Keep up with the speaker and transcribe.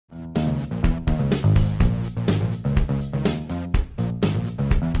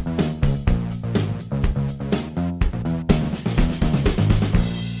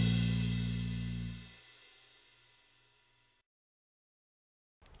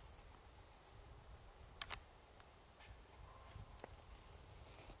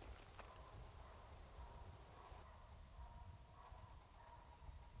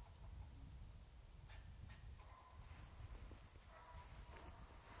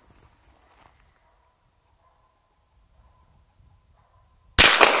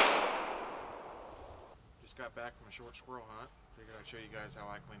Just got back from a short squirrel hunt. Figured I'd show you guys how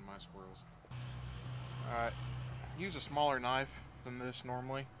I clean my squirrels. Alright, use a smaller knife than this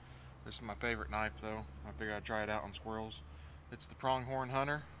normally. This is my favorite knife though. I figured I'd try it out on squirrels. It's the Pronghorn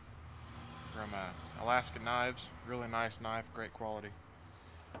Hunter from Alaska Knives. Really nice knife, great quality.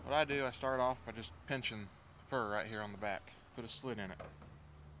 What I do, I start off by just pinching the fur right here on the back. Put a slit in it.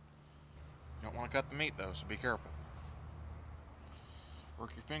 You don't want to cut the meat though, so be careful.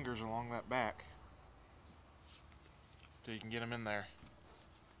 Work your fingers along that back till you can get them in there,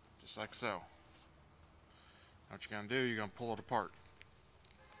 just like so. Now what you're going to do, you're going to pull it apart.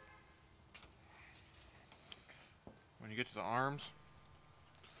 When you get to the arms,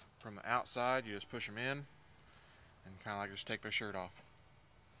 from the outside, you just push them in and kind of like just take their shirt off.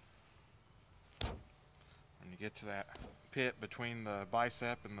 When you get to that pit between the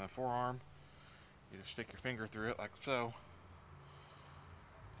bicep and the forearm, you just stick your finger through it like so,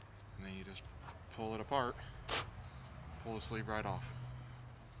 and then you just pull it apart, pull the sleeve right off.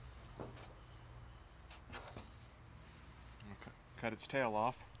 Cut its tail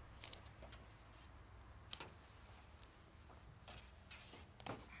off.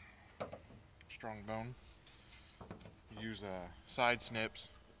 Strong bone. You use side snips,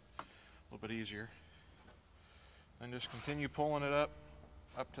 a little bit easier. Then just continue pulling it up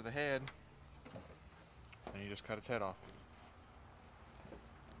to the head, and you just cut its head off.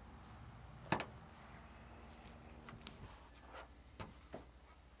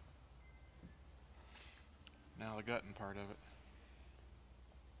 Now the gutting part of it.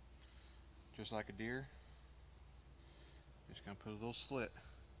 Just like a deer, just going to put a little slit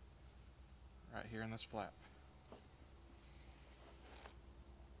right here in this flap.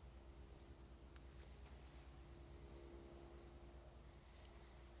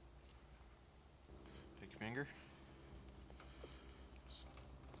 Take your finger,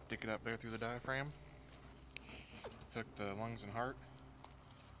 stick it up there through the diaphragm, hook the lungs and heart.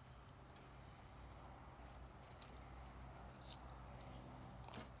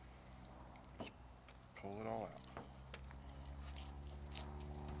 Pull it all out.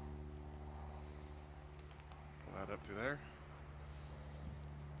 Pull that up through there.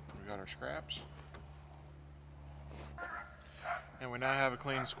 We got our scraps. And we now have a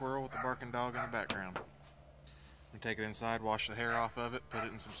clean squirrel with the barking dog in the background. We take it inside, wash the hair off of it, put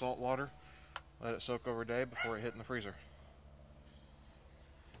it in some salt water, let it soak over a day before it hit in the freezer.